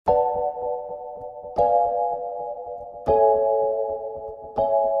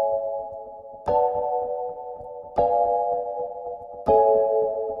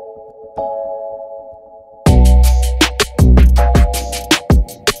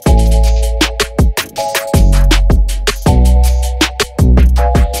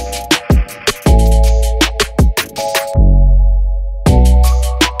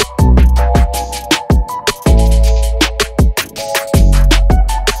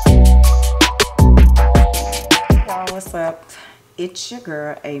it's your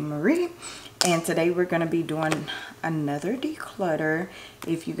girl A.MaRee, and today we're going to be doing another declutter.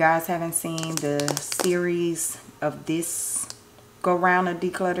 If you guys haven't seen the series of this go round of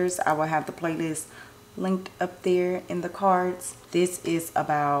declutters, I will have the playlist linked up there in the cards. This is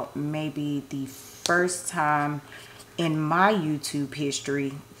about maybe the first time in my YouTube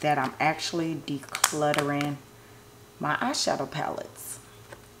history that I'm actually decluttering my eyeshadow palettes.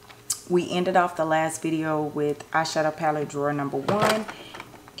 We ended off the last video with eyeshadow palette drawer number 1,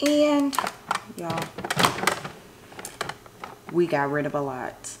 and y'all, we got rid of a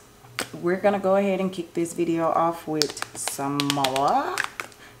lot. We're gonna go ahead and kick this video off with some more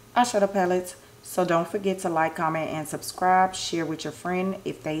eyeshadow palettes. So don't forget to like, comment, and subscribe. Share with your friend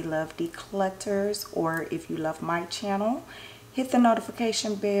if they love declutters, or if you love my channel, hit the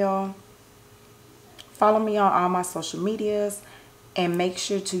notification bell. Follow me on all my social medias. And make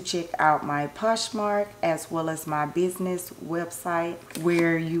sure to check out my Poshmark as well as my business website,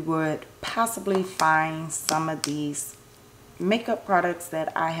 where you would possibly find some of these makeup products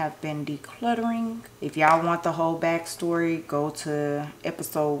that I have been decluttering. If y'all want the whole backstory, go to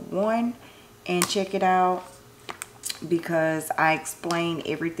episode 1 and check it out, because I explain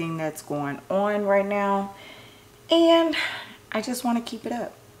everything that's going on right now, and I just want to keep it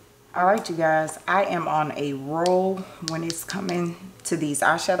up. Alright, you guys, I am on a roll when it's coming to these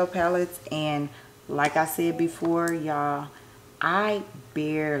eyeshadow palettes, and like I said before, y'all, I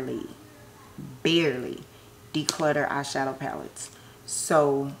barely declutter eyeshadow palettes.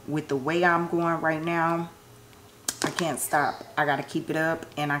 So with the way I'm going right now, I can't stop. I gotta keep it up,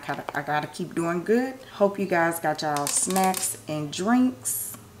 and I gotta keep doing good. Hope you guys got y'all snacks and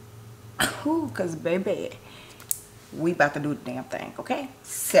drinks. Ooh, cause baby, we about to do the damn thing, okay?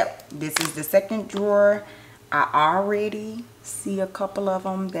 So this is the second drawer. I already see a couple of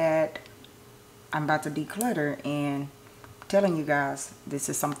them that I'm about to declutter, and I'm telling you guys, this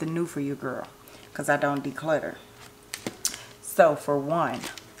is something new for you, girl, because I don't declutter. So for one,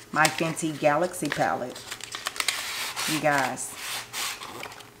 my Fenty Galaxy palette, you guys,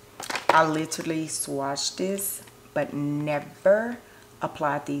 I literally swatched this but never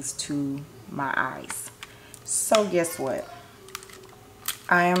applied these to my eyes. So guess what?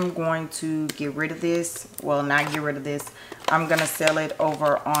 I am going to get rid of this. Well, not get rid of this. I'm going to sell it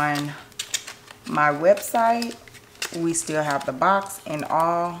over on my website. We still have the box and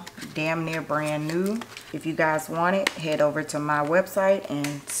all, damn near brand new. If you guys want it, head over to my website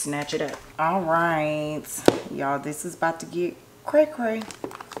and snatch it up. All right, y'all, this is about to get cray-cray.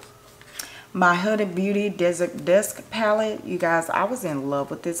 My Huda Beauty Desert Dusk palette. You guys, I was in love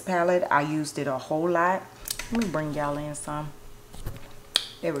with this palette. I used it a whole lot. Let me bring y'all in some.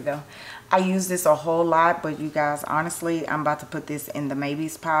 There we go. I use this a whole lot, but you guys, honestly, I'm about to put this in the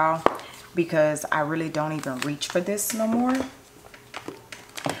maybes pile, because I really don't even reach for this no more.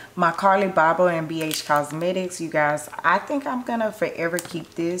 My Carly Bible and BH Cosmetics, you guys, I think I'm gonna forever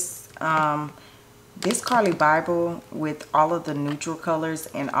keep this. This Carly Bible with all of the neutral colors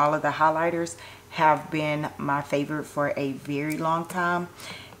and all of the highlighters have been my favorite for a very long time.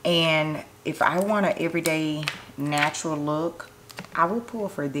 And if I want an everyday natural look, I will pull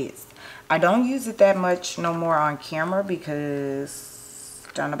for this. I don't use it that much no more on camera, because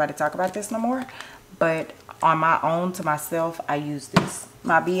don't nobody talk about this no more. But on my own, to myself, I use this.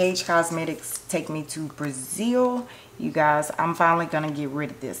 My BH Cosmetics Take Me to Brazil. You guys, I'm finally gonna get rid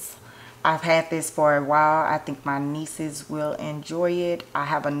of this. I've had this for a while. I think my nieces will enjoy it. I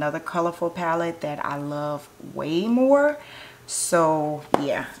have another colorful palette that I love way more. So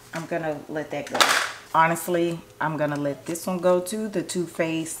yeah, I'm gonna let that go. Honestly, I'm gonna let this one go too. The Too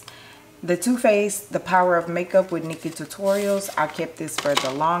Faced The Power of Makeup with Nikki Tutorials. I kept this for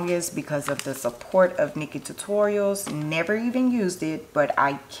the longest because of the support of Nikki Tutorials. Never even used it, but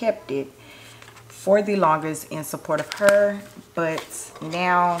I kept it for the longest in support of her. But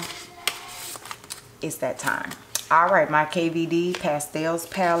now it's that time. All right, my KVD Pastels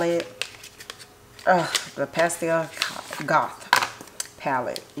palette. The Pastel Goth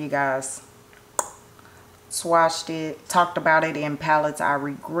palette, you guys. Swatched it, talked about it in palettes I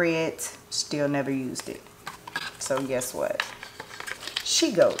regret, still never used it. So guess what?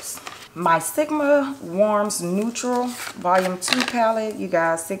 She goes. My Sigma Warms Neutral Volume 2 palette. You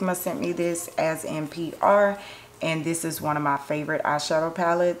guys, Sigma sent me this as in PR, and this is one of my favorite eyeshadow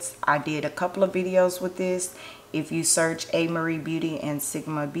palettes. I did a couple of videos with this. If you search A.MaRee Beauty and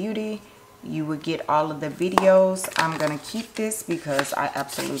Sigma Beauty, you would get all of the videos. I'm gonna keep this because I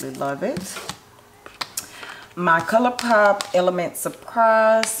absolutely love it. My ColourPop Element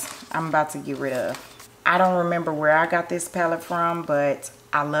Surprise, I'm about to get rid of. I don't remember where I got this palette from, but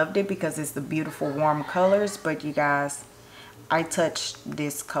I loved it because it's the beautiful warm colors. But you guys, I touched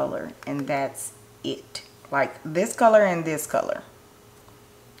this color and that's it. Like this color and this color.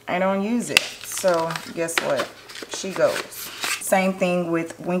 I don't use it. So guess what? She goes. Same thing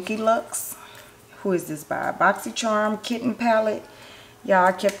with Winky Lux. Who is this by? BoxyCharm Kitten Palette. Y'all,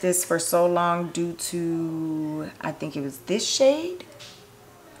 I kept this for so long due to, I think it was this shade.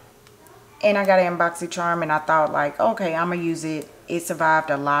 And I got it in BoxyCharm and I thought like, okay, I'm gonna use it. It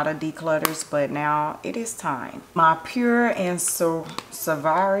survived a lot of declutters, but now it is time. My Pure and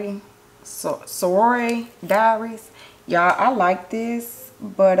Sorority Diaries. Y'all, I like this,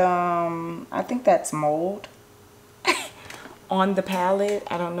 but I think that's mold on the palette.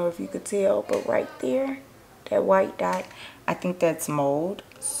 I don't know if you could tell, but right there, that white dot, I think that's mold.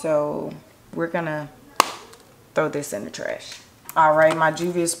 So we're gonna throw this in the trash. All right, my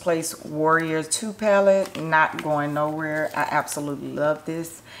Juvia's Place Warrior 2 palette, not going nowhere. I absolutely love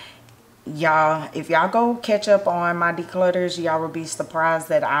this. Y'all, if y'all go catch up on my declutters, y'all will be surprised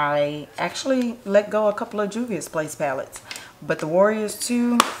that I actually let go a couple of Juvia's Place palettes. But the Warriors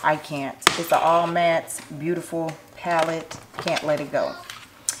 2, I can't. It's an all mattes, beautiful palette. Can't let it go.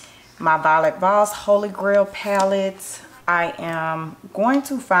 My Violet Voss Holy Grail palette, I am going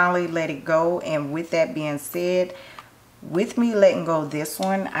to finally let it go. And with that being said, with me letting go of this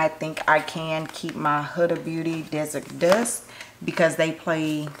one, I think I can keep my Huda Beauty Desert Dust because they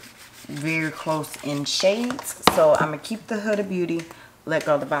play very close in shades. So I'm going to keep the Huda Beauty, let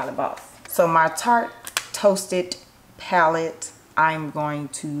go of the Violet Voss. So my Tarte Toasted palette, I'm going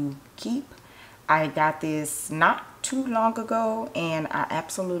to keep. I got this not too long ago and I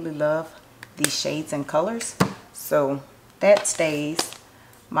absolutely love these shades and colors. So that stays.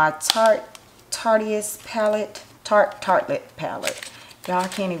 My Tarteist palette. Tartlet palette. Y'all,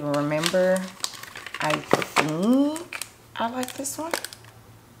 can't even remember. I think I like this one.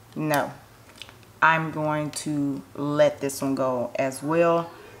 No. I'm going to let this one go as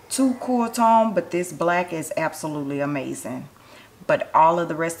well. Too cool tone, but this black is absolutely amazing. But all of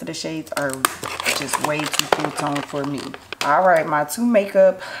the rest of the shades are just way too cool tone for me. Alright, my 2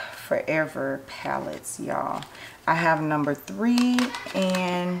 Makeup Forever palettes, y'all. I have number 3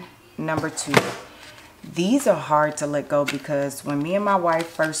 and number 2. These are hard to let go because when me and my wife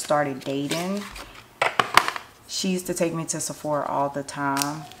first started dating, she used to take me to Sephora all the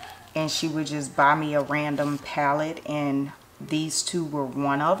time and she would just buy me a random palette, and these 2 were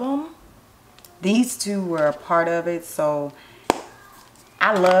one of them. These 2 were a part of it. So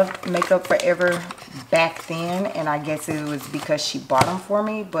I loved Makeup Forever back then, and I guess it was because she bought them for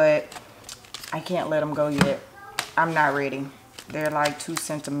me, but I can't let them go yet. I'm not ready. They're like too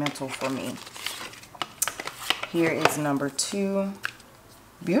sentimental for me. Here is number 2.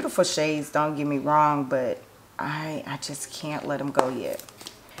 Beautiful shades, don't get me wrong, but I just can't let them go yet.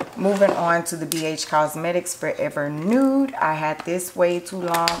 Moving on to the BH Cosmetics Forever Nude. I had this way too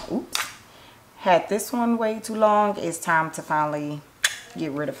long. Oops. Had this one way too long. It's time to finally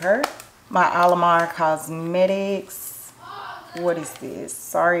get rid of her. My A.MaRee Cosmetics. What is this?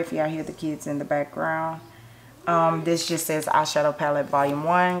 Sorry if y'all hear the kids in the background. This just says Eyeshadow Palette Volume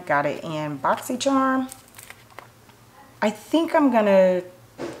 1. Got it in BoxyCharm. I think I'm gonna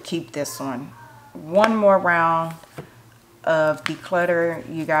keep this one. One more round of declutter,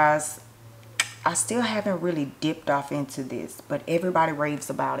 you guys. I still haven't really dipped off into this, but everybody raves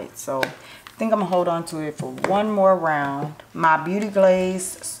about it. So I think I'm gonna hold on to it for one more round. My Beauty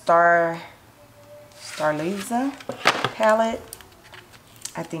Glaze Starliza palette.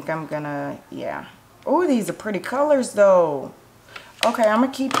 I think I'm gonna, yeah. Oh, these are pretty colors though. Okay, I'm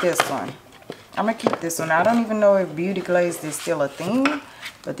gonna keep this one. I'm gonna keep this one. I don't even know if Beauty Glaze is still a thing,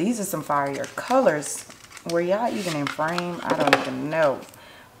 but these are some fire colors. Were y'all even in frame? I don't even know,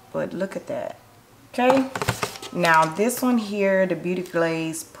 but look at that. Okay, now this one here, the Beauty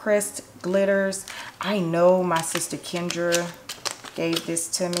Glaze Pressed Glitters. I know my sister Kendra gave this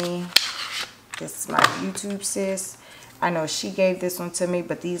to me. This is my YouTube sis. I know she gave this one to me,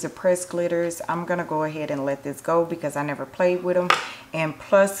 but these are pressed glitters. I'm going to go ahead and let this go because I never played with them. And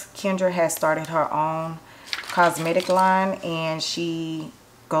plus, Kendra has started her own cosmetic line, and she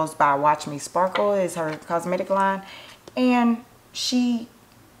goes by Watch Me Sparkle is her cosmetic line. And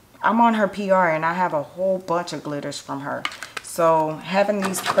I'm on her PR, and I have a whole bunch of glitters from her. So having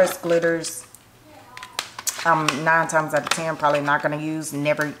these pressed glitters, I'm 9 times out of 10 probably not going to use,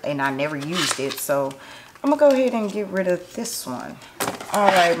 and I never used it. So I'm going to go ahead and get rid of this one.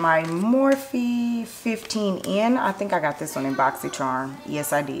 Alright, my Morphe 15N. I think I got this one in BoxyCharm.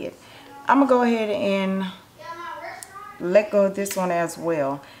 Yes, I did. I'm going to go ahead and let go of this one as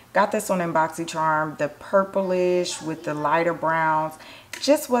well. Got this one in BoxyCharm. The purplish with the lighter browns.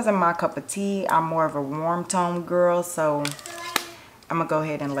 just wasn't my cup of tea. I'm more of a warm tone girl, so I'm gonna go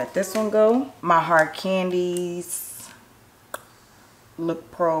ahead and let this one go. My Hard Candies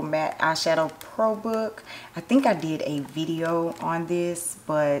Look Pro Matte Eyeshadow Pro Book. I think I did a video on this,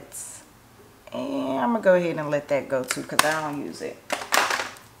 but I'm gonna go ahead and let that go too because I don't use it.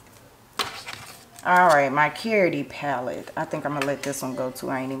 Alright, my Carity palette. I think I'm gonna let this one go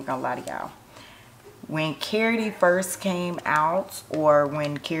too. I ain't even gonna lie to y'all. When Carity first came out, or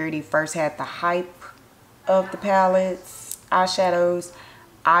when Carity first had the hype of the palettes, eyeshadows,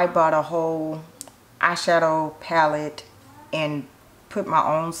 I bought a whole eyeshadow palette and put my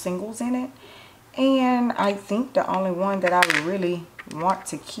own singles in it. And I think the only one that I would really want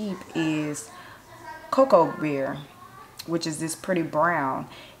to keep is Cocoa Beer, which is this pretty brown.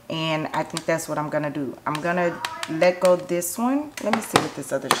 And I think that's what I'm gonna do. I'm gonna let go this one. Let me see what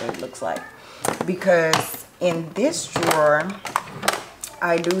this other shade looks like, because in this drawer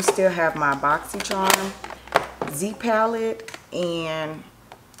I do still have my BoxyCharm Z palette, and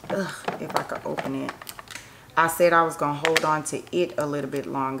if I could open it, I said I was gonna hold on to it a little bit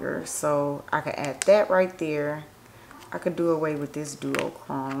longer, so I could add that right there. I could do away with this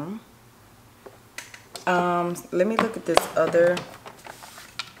duochrome. Let me look at this other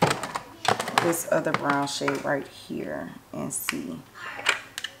brown shade right here and see.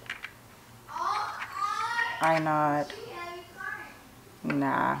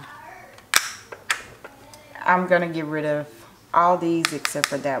 Nah. I'm gonna get rid of all these except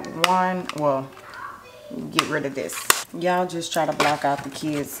for that one. Well, get rid of this. Y'all just try to block out the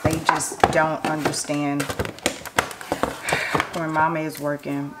kids. They just don't understand. When mama is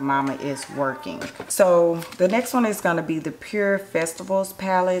working, mama is working. So the next one is going to be the Pure Festivals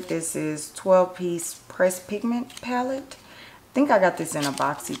palette. This is 12-piece pressed pigment palette. I think I got this in a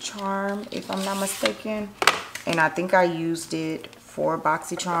BoxyCharm, if I'm not mistaken. And I think I used it for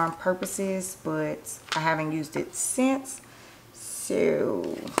BoxyCharm purposes, but I haven't used it since.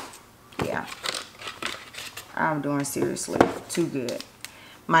 So yeah, I'm doing seriously too good.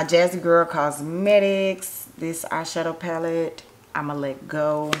 My Jazzy Girl Cosmetics, this eyeshadow palette, I'ma let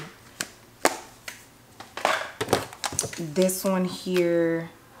go. This one here,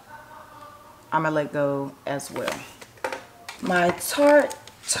 I'ma let go as well. My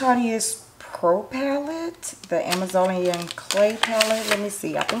Tarteist Pro palette, the Amazonian Clay palette. Let me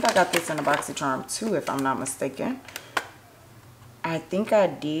see. I think I got this in a BoxyCharm too, if I'm not mistaken. I think I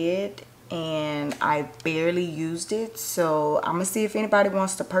did, and I barely used it, so I'm gonna see if anybody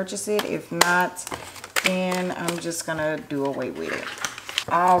wants to purchase it. If not, then I'm just gonna do away with it.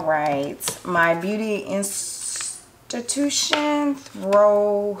 All right, my Beauty Institution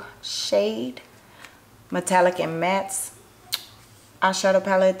Throw Shade Metallic and Mattes eyeshadow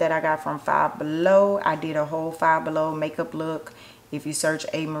palette that I got from Five Below. I did a whole Five Below makeup look. If you search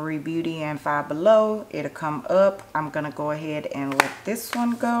A.MaRee Beauty and Five Below, it'll come up. I'm gonna go ahead and let this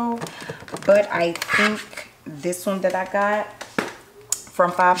one go, but I think this one that I got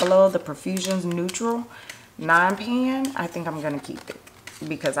from Five Below, the Profusions Neutral 9-pan, I think I'm gonna keep it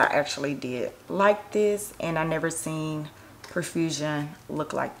because I actually did like this, and I never seen Profusion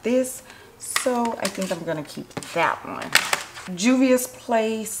look like this, so I think I'm gonna keep that one. Juvia's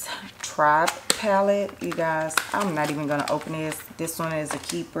Place Tribe palette, you guys, I'm not even gonna open this. This one is a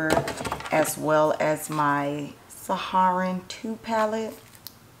keeper, as well as my Saharan 2 palette,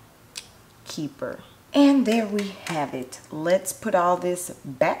 keeper. And there we have it. Let's put all this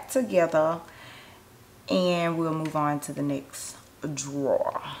back together and we'll move on to the next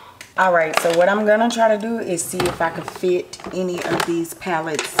drawer. All right, so what I'm gonna try to do is see if I can fit any of these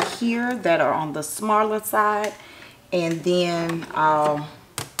palettes here that are on the smaller side, and then I'll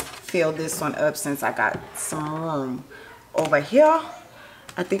fill this one up since I got some room over here.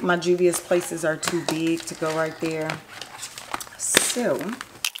 I think my Juvia's Places are too big to go right there. So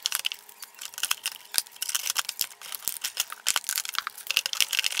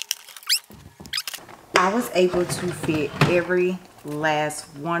I was able to fit every last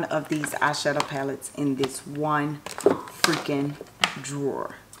one of these eyeshadow palettes in this one freaking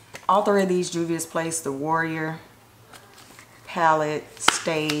drawer. All three of these Juvia's Place, the Warrior palette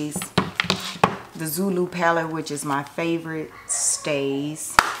stays, the Zulu palette, which is my favorite,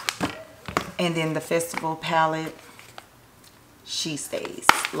 stays, and then the Festival palette, she stays.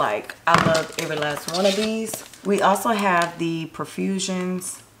 Like, I love every last one of these. We also have the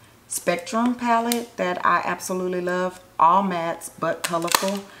Profusions Spectrum palette that I absolutely love, all mattes but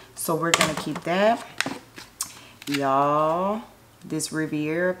colorful, so we're gonna keep that. Y'all, this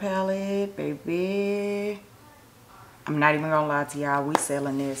Riviera palette, baby, I'm not even gonna lie to y'all, we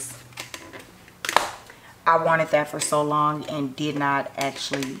selling this. I wanted that for so long and did not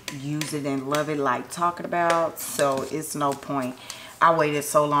actually use it and love it like talking about. So it's no point. I waited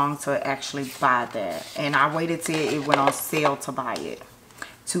so long to actually buy that. And I waited till it went on sale to buy it.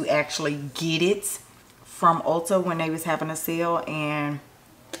 To actually get it from Ulta when they was having a sale. And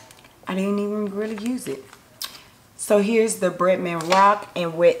I didn't even really use it. So here's the Bretman Rock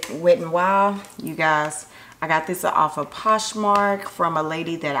and Wet n Wild. You guys, I got this off of Poshmark from a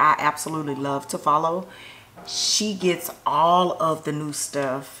lady that I absolutely love to follow. She gets all of the new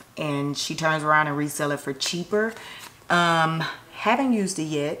stuff and she turns around and resell it for cheaper. Haven't used it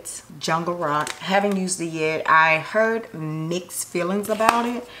yet. Jungle Rock, haven't used it yet. I heard mixed feelings about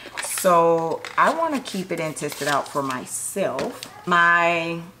it, so I want to keep it and test it out for myself.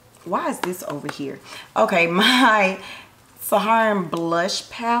 Why is this over here? Okay, my Saharan blush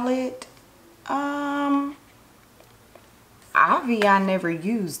palette. Obvi, I never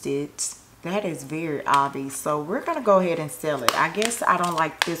used it. That is very obvious. So we're gonna go ahead and sell it. I guess I don't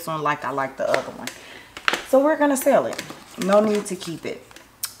like this one like I like the other one. So we're gonna sell it. No need to keep it.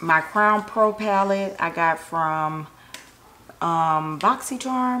 My Crown Pro palette I got from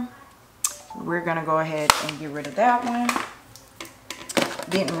BoxyCharm. We're gonna go ahead and get rid of that one.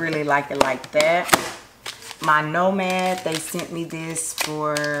 Didn't really like it like that. My Nomad, they sent me this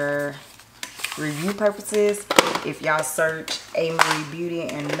for review purposes. If y'all search A.MaRee Beauty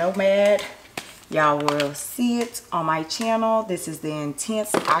and Nomad, y'all will see it on my channel. This is the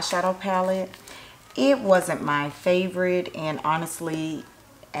Intense eyeshadow palette. It wasn't my favorite, and honestly,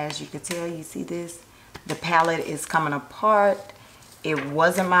 as you can tell, you see this, the palette is coming apart. It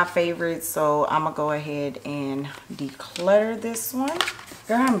wasn't my favorite, so I'm gonna go ahead and declutter this one.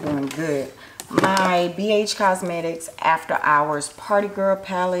 Girl, I'm doing good. My BH Cosmetics After Hours Party Girl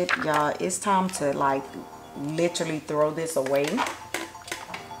palette, y'all, it's time to like literally throw this away.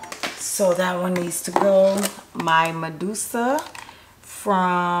 So that one needs to go. My Medusa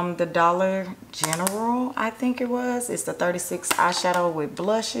from the Dollar General, I think it was. It's the 36 eyeshadow with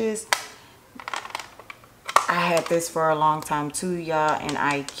blushes. I had this for a long time too, y'all, and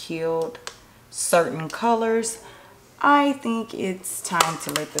I killed certain colors. I think it's time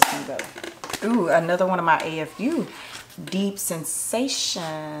to let this one go. Ooh, another one of my AFU Deep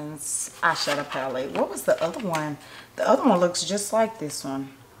Sensations eyeshadow palette. What was the other one? The other one looks just like this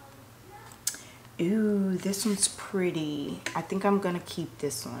one. Ooh, this one's pretty. I think I'm gonna keep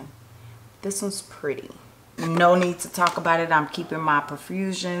this one. This one's pretty. No need to talk about it. I'm keeping my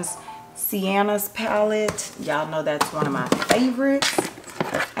Profusions Sienna's palette. Y'all know that's one of my favorites.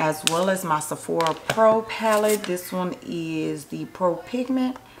 As well as my Sephora Pro palette. This one is the Pro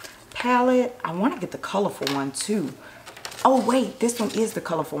Pigment palette. I want to get the colorful one too. Oh wait, this one is the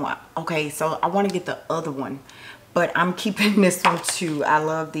colorful one. Okay, so I want to get the other one, but I'm keeping this one too. I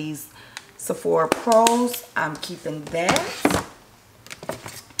love these Sephora Pros. I'm keeping that.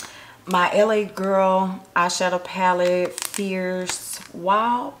 My LA Girl eyeshadow palette, Fierce and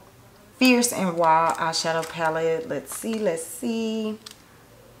Wild eyeshadow palette. Let's see.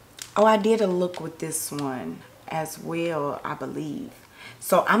 Oh, I did a look with this one as well, I believe.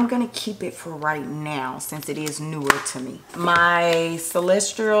 So I'm gonna keep it for right now since it is newer to me. My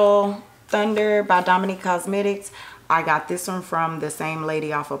Celestial Thunder by Dominique Cosmetics. I got this one from the same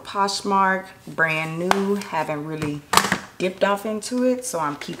lady off of Poshmark. Brand new, haven't really dipped off into it, so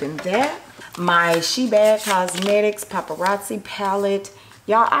I'm keeping that. My She Bad Cosmetics Paparazzi palette.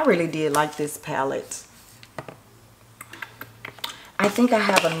 Y'all, I really did like this palette. I think I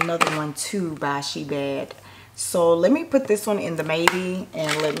have another one too by She Bad. So let me put this one in the maybe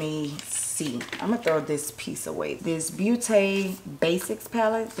and let me see. I'm gonna throw this piece away. This Beauté Basics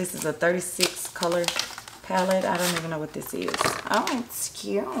palette. This is a 36 color palette. I don't even know what this is. Oh, it's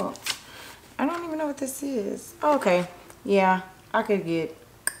cute. I don't even know what this is. Okay, yeah, I could get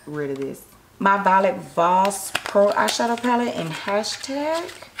rid of this. My Violet Voss Pro eyeshadow palette in hashtag,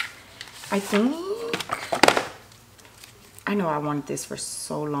 I think. I know I wanted this for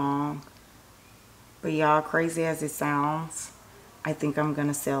so long, but y'all, crazy as it sounds, I think I'm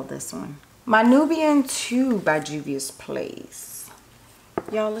gonna sell this one. My Nubian 2 by Juvia's Place.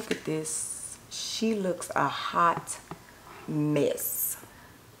 Y'all, look at this. She looks a hot mess,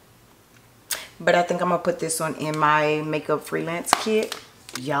 but I think I'm gonna put this one in my makeup freelance kit.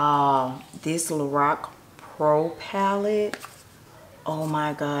 Y'all, this Lorac Pro palette, oh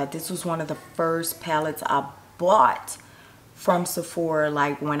my god, this was one of the first palettes I bought from Sephora,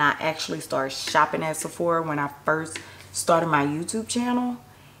 like when I actually started shopping at Sephora when I first started my YouTube channel.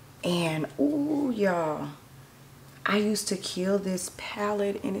 And ooh, y'all, I used to kill this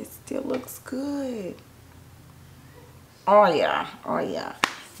palette and it still looks good. Oh yeah, oh yeah.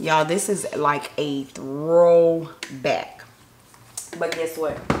 Y'all, this is like a throwback. But guess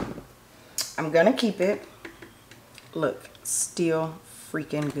what? I'm gonna keep it. Look, still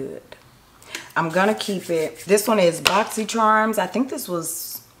freaking good. I'm gonna keep it. This one is BoxyCharms. I think this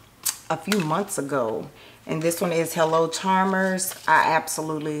was a few months ago. And this one is Hello Charmers. I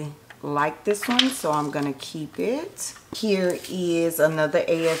absolutely like this one, so I'm gonna keep it. Here is another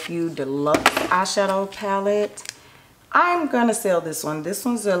AFU Deluxe eyeshadow palette. I'm gonna sell this one. This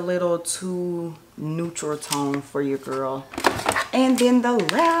one's a little too neutral tone for your girl. And then the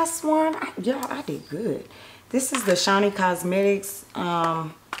last one, y'all, I did good. This is the Shiny Cosmetics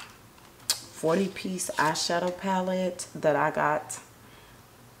 40-piece eyeshadow palette that I got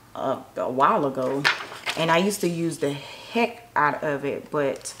a while ago. And I used to use the heck out of it,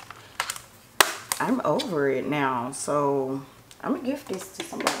 but I'm over it now. So I'm gonna gift this to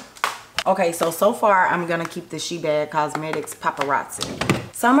somebody. Okay, so far I'm gonna keep the She Bad Cosmetics Paparazzi.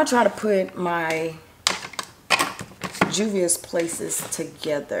 So I'm gonna try to put my Juvia's Places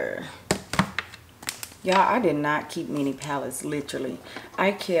together. Y'all, I did not keep many palettes, literally.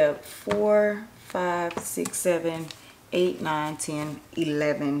 I kept 4, 5, 6, 7, 8, 9, 10,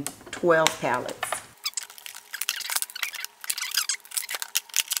 11, 12 palettes.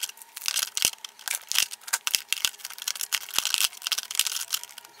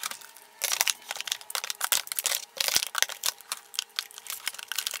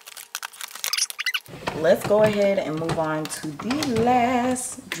 Let's go ahead and move on to the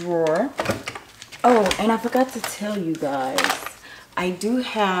last drawer. Oh, and I forgot to tell you guys, I do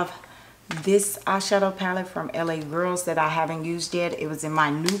have this eyeshadow palette from LA Girls that I haven't used yet. It was in my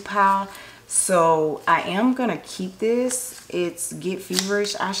new pile, so I am gonna keep this. It's Get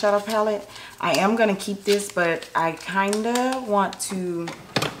Feverish eyeshadow palette. I am gonna keep this, but I kinda want to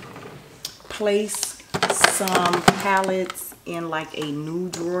place some palettes in like a new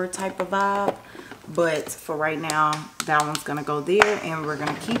drawer type of vibe. But for right now, that one's gonna go there and we're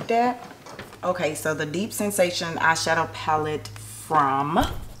gonna keep that. Okay, so the Deep Sensation eyeshadow palette from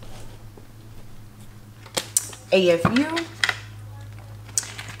AFU.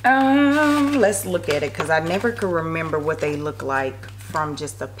 Let's look at it because I never could remember what they look like from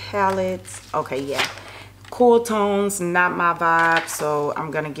just the palettes. Okay, yeah. Cool tones, not my vibe, so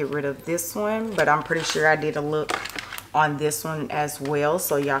I'm gonna get rid of this one, but I'm pretty sure I did a look on this one as well,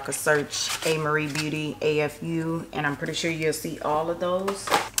 so y'all could search A.MaRee Beauty AFU and I'm pretty sure you'll see all of those.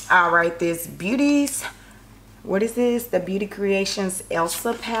 All right, this Beauties, what is this? The Beauty Creations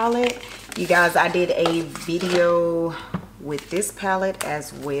Elsa palette. You guys, I did a video with this palette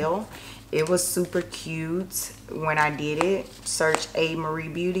as well. It was super cute when I did it. Search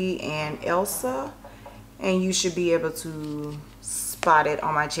A.MaRee Beauty and Elsa and you should be able to spot it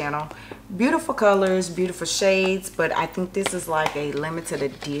on my channel. Beautiful colors, beautiful shades, but I think this is like a limited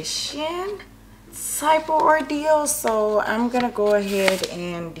edition type of ordeal, so I'm gonna go ahead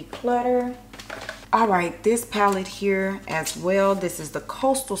and declutter. All right, this palette here as well, this is the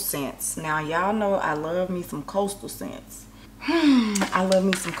Coastal Scents. Now y'all know I love me some Coastal Scents. I love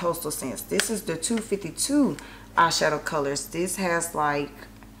me some Coastal Scents. This is the 252 eyeshadow colors. This has like,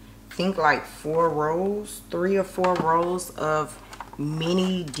 I think like 4 rows, 3 or 4 rows of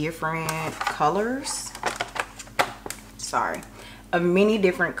many different colors. Sorry, of many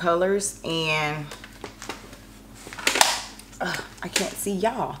different colors, and I can't see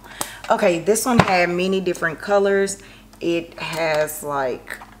y'all. Okay, this one had many different colors. It has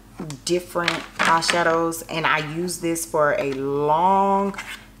like different eyeshadows, and I used this for a long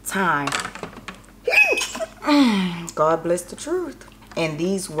time. God bless the truth. And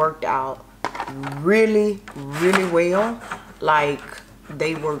these worked out really, really well. Like,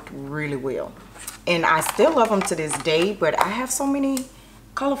 they worked really well. And I still love them to this day, but I have so many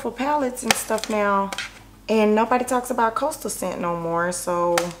colorful palettes and stuff now, and nobody talks about Coastal Scent no more,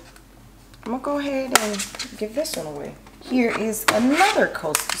 so I'm gonna go ahead and give this one away. Here is another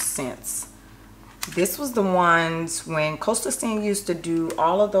Coastal Scents. This was the ones when Coastal Scent used to do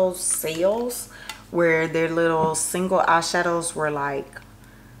all of those sales where their little single eyeshadows were like,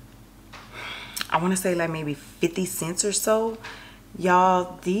 I want to say like maybe 50 cents or so.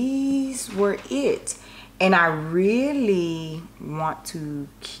 Y'all, these were it, and I really want to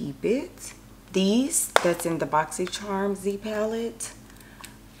keep it. These that's in the BoxyCharms Z palette,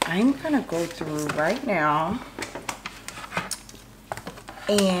 I'm gonna go through right now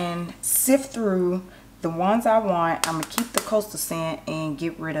and sift through the ones I want. I'm gonna keep the Coastal Scent and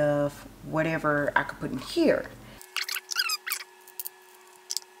get rid of whatever I could put in here.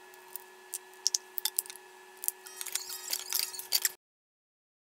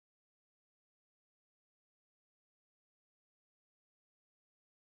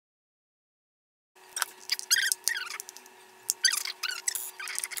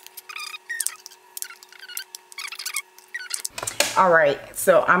 All right,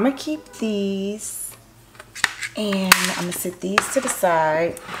 so I'm gonna keep these and I'm gonna set these to the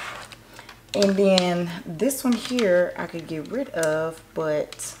side. And then this one here I could get rid of,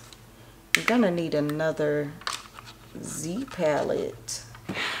 but I'm gonna need another Z palette.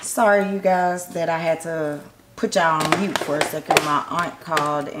 Sorry you guys that I had to put y'all on mute for a second. My aunt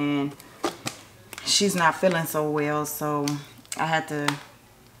called and she's not feeling so well, so I had to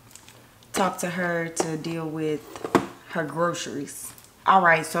talk to her to deal with her groceries.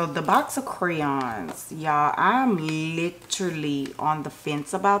 Alright, so the box of crayons, y'all, I'm literally on the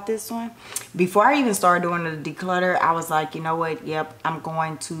fence about this one. Before I even started doing the declutter, I was like, you know what, yep, I'm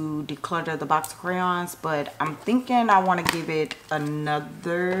going to declutter the box of crayons, but I'm thinking I want to give it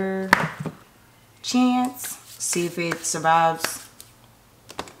another chance, see if it survives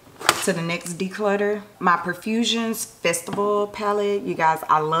to the next declutter. My Profusions Festival palette, you guys,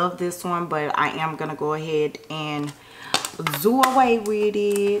 I love this one, but I am gonna go ahead and do away with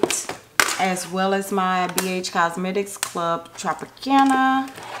it, as well as my BH Cosmetics Club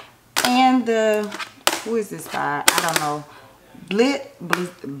Tropicana and the, who is this by? I don't know,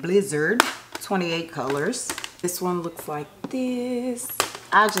 Blizzard 28 colors. This one looks like this.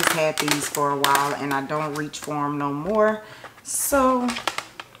 I just had these for a while and I don't reach for them no more, so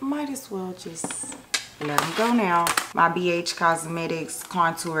might as well just let them go now. My BH Cosmetics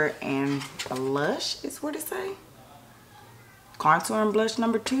Contour and Blush is what it say. Contour and Blush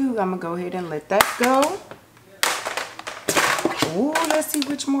number 2. I'm gonna go ahead and let that go. Oh, let's see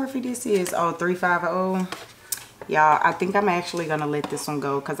which Morphe this is. Oh, 350. Y'all, I think I'm actually gonna let this one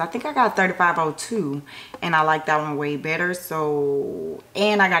go because I think I got 3502 and I like that one way better. So,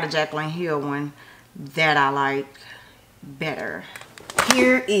 and I got a Jaclyn Hill one that I like better.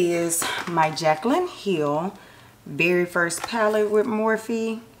 Here is my Jaclyn Hill very first palette with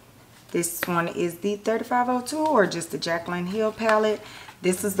Morphe. This one is the 3502 or just the Jaclyn Hill palette.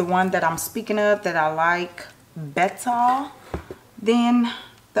 This is the one that I'm speaking of that I like better than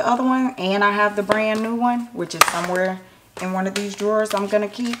the other one. And I have the brand new one, which is somewhere in one of these drawers I'm going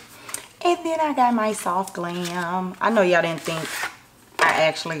to keep. And then I got my Soft Glam. I know y'all didn't think I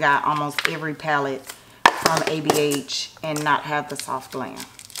actually got almost every palette from ABH and not have the Soft Glam.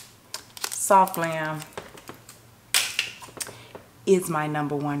 Soft Glam is my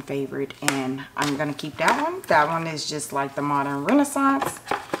number 1 favorite and I'm gonna keep that one. That one is just like the Modern Renaissance.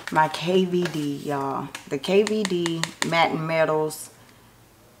 My KVD, y'all, the KVD Matte and Metals.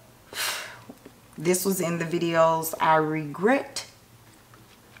 This was in the videos I regret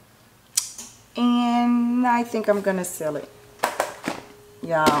and I think I'm gonna sell it,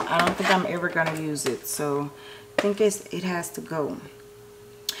 y'all. I don't think I'm ever gonna use it, so I think it has to go.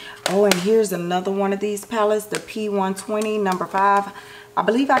 Oh, and here's another one of these palettes, the P120 number 5. I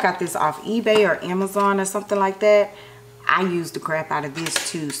believe I got this off eBay or Amazon or something like that. I used the crap out of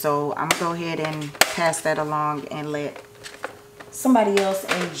this too, so I'm gonna go ahead and pass that along and let somebody else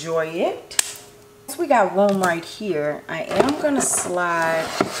enjoy it. So we got room right here. I am gonna slide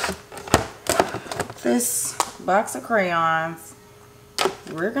this box of crayons.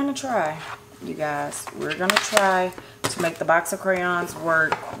 We're gonna try, you guys. We're gonna try to make the box of crayons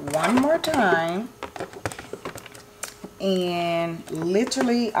work one more time. And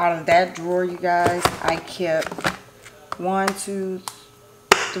literally out of that drawer, you guys, I kept 1, 2,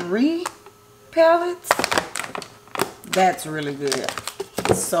 3 palettes. That's really good.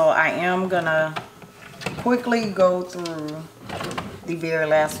 So I am gonna quickly go through the very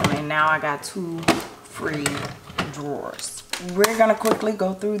last one, and now I got 2 free drawers. We're gonna quickly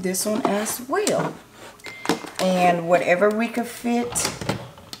go through this one as well, and whatever we could fit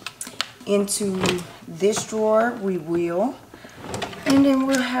into this drawer we will, and then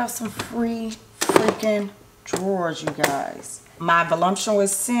we'll have some free freaking drawers, you guys. My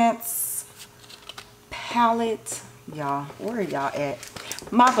Voluptuous Scents palette, y'all, where are y'all at?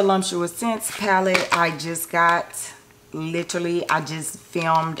 My Voluptuous Scents palette I just got. Literally, I just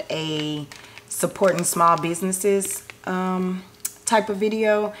filmed a supporting small businesses type of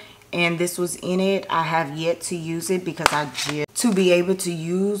video, and this was in it. I have yet to use it because to be able to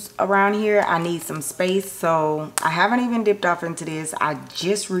use around here I need some space, so I haven't even dipped off into this. I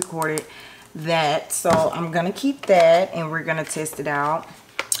just recorded that, so I'm gonna keep that and we're gonna test it out.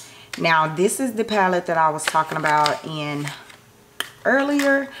 Now this is the palette that I was talking about in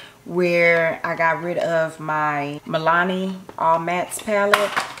earlier, where I got rid of my Milani All Mattes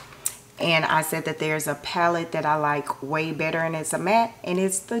palette, and I said that there's a palette that I like way better, and it's a matte, and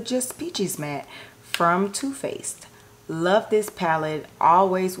it's the Just Peaches matte from Too Faced. Love this palette,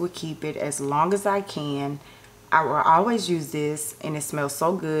 always will keep it as long as I can. I will always use this, and it smells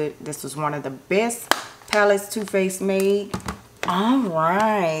so good. This was one of the best palettes Too Faced made. All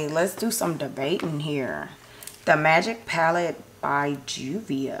right, let's do some debating here. The Magic Palette by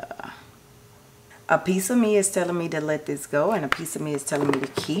Juvia. A piece of me is telling me to let this go, and a piece of me is telling me to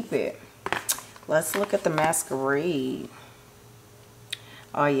keep it. Let's look at the Masquerade.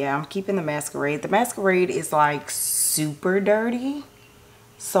 Oh yeah, I'm keeping the Masquerade. The Masquerade is like super dirty,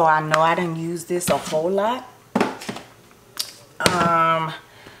 so I know I didn't use this a whole lot.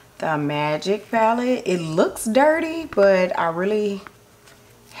 The Magic Palette, it looks dirty, but I really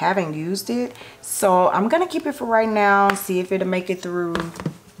haven't used it, so I'm gonna keep it for right now, see if it'll make it through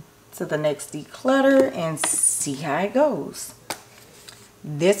to the next declutter and see how it goes.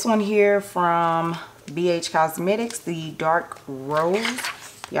 This one here from BH Cosmetics, the Dark Rose.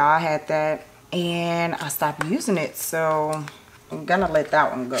 Y'all had that and I stopped using it, so I'm gonna let that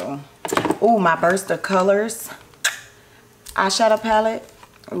one go. Oh, my Burst of Colors eyeshadow palette.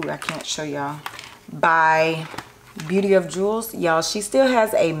 Oh, I can't show y'all. By Beauty of Jewels. Y'all, she still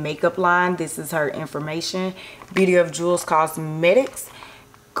has a makeup line. This is her information. Beauty of Jewels Cosmetics.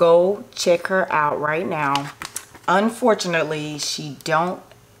 Go check her out right now. Unfortunately, she don't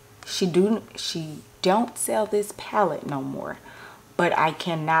sell this palette no more. But I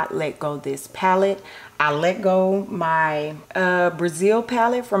cannot let go this palette. I let go my Brazil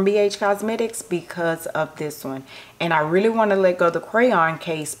palette from BH Cosmetics because of this one. And I really want to let go the Crayon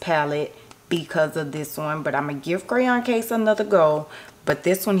Case palette because of this one. But I'm going to give Crayon Case another go. But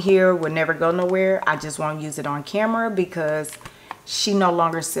this one here will never go nowhere. I just won't use it on camera because she no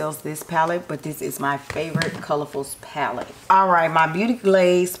longer sells this palette. But this is my favorite Colorfuls palette. Alright, my Beauty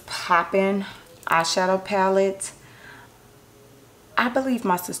Glaze Poppin' eyeshadow palette. I believe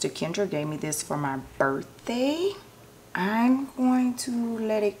my sister Kendra gave me this for my birthday. I'm going to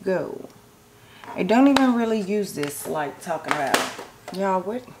let it go. I don't even really use this like talking about. Y'all,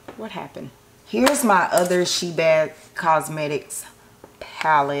 what happened? Here's my other She Bad Cosmetics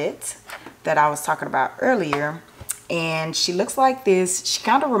palette that I was talking about earlier. And she looks like this. She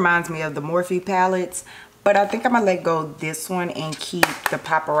kind of reminds me of the Morphe palettes. But I think I'm going to let go this one and keep the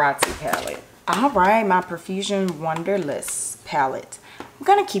Paparazzi palette. Alright, my Profusion Wonderlust palette. I'm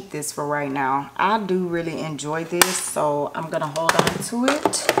going to keep this for right now. I do really enjoy this, so I'm going to hold on to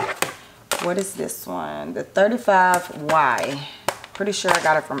it. What is this one? The 35Y. Pretty sure I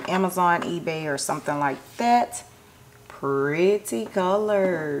got it from Amazon, eBay, or something like that. Pretty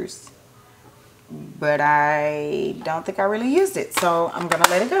colors. But I don't think I really used it, so I'm going to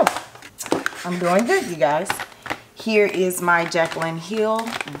let it go. I'm doing good, you guys. Here is my Jaclyn Hill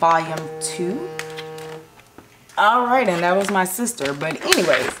Volume 2. Alright, and that was my sister. But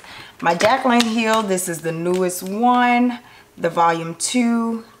anyways, my Jaclyn Hill, this is the newest one. The Volume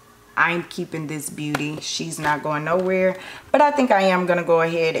 2. I'm keeping this beauty. She's not going nowhere. But I think I am going to go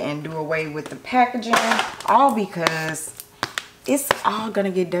ahead and do away with the packaging. All because it's all going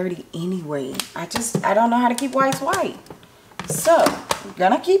to get dirty anyway. I don't know how to keep whites white. So, I'm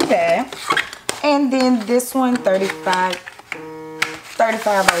going to keep that. And then this one,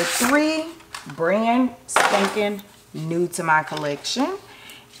 3503, brand spanking new to my collection.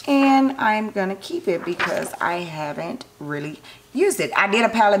 And I'm going to keep it because I haven't really used it. I did a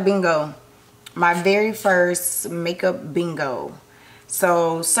palette bingo. My very first makeup bingo.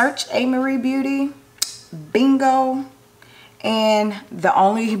 So search A.MaRee Beauty bingo. And the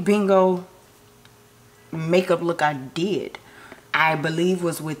only bingo makeup look I did, I believe,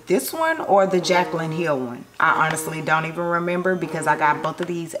 was with this one or the Jaclyn Hill one. I honestly don't even remember because I got both of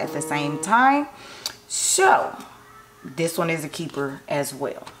these at the same time. So, this one is a keeper as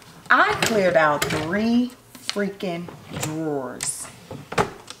well. I cleared out 3 freaking drawers.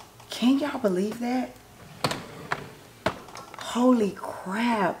 Can y'all believe that? Holy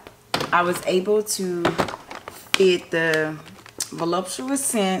crap. I was able to fit the voluptuous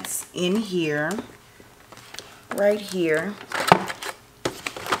scents in here. Right here.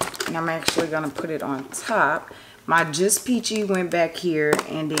 And I'm actually going to put it on top. My Just Peachy went back here,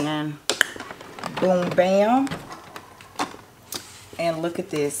 and then boom bam. And look at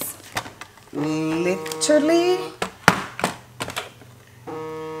this. Literally.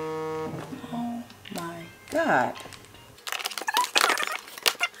 Oh my God.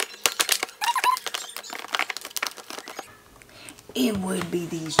 It would be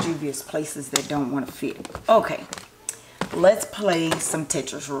these dubious places that don't want to fit. Okay. Let's play some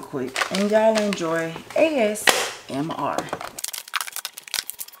Tetris real quick. And y'all enjoy ASMR.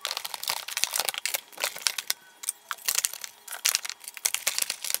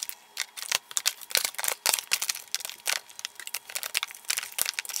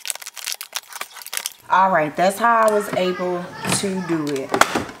 Alright, that's how I was able to do it.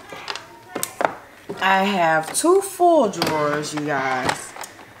 I have 2 full drawers, you guys.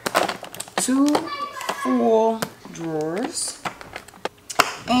 2 full drawers.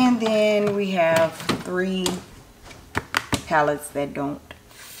 And then we have 3 palettes that don't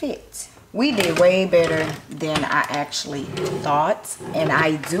fit. We did way better than I actually thought. And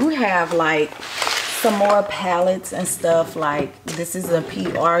I do have like some more palettes and stuff. Like this is a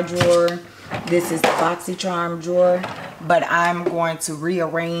PR drawer. This is the BoxyCharm drawer. But I'm going to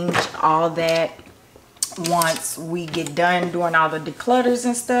rearrange all that once we get done doing all the declutters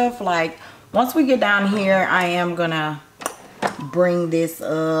and stuff. Like once we get down here, I am gonna bring this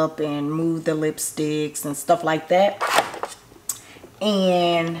up and move the lipsticks and stuff like that,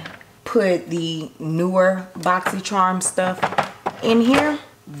 and put the newer BoxyCharm stuff in here.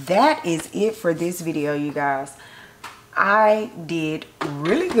 That is it for this video, you guys. I did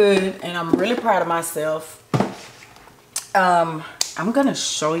really good and I'm really proud of myself. I'm gonna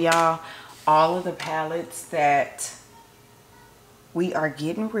show y'all all of the palettes that we are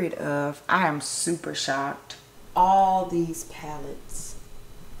getting rid of. I am super shocked. All these palettes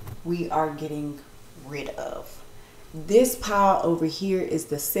we are getting rid of. This pile over here is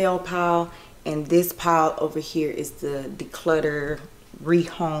the sale pile, and this pile over here is the declutter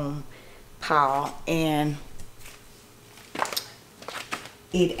rehome pile. And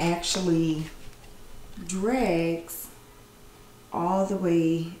it actually drags all the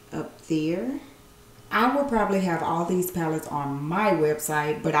way up there. I will probably have all these palettes on my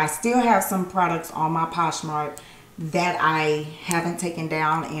website, but I still have some products on my Poshmark that I haven't taken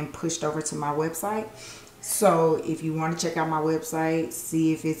down and pushed over to my website. So if you want to check out my website,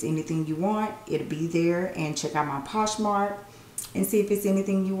 see if it's anything you want, it'll be there. And check out my Poshmark and see if it's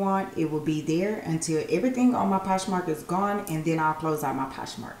anything you want, it will be there until everything on my Poshmark is gone, and then I'll close out my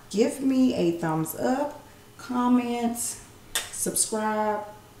Poshmark. Give me a thumbs up, comment, subscribe.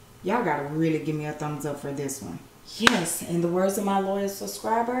 Y'all gotta really give me a thumbs up for this one. Yes, in the words of my loyal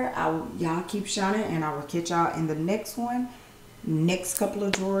subscriber, y'all keep shining, and I will catch y'all in the next one. Next couple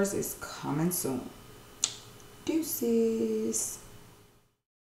of drawers is coming soon. Deuces.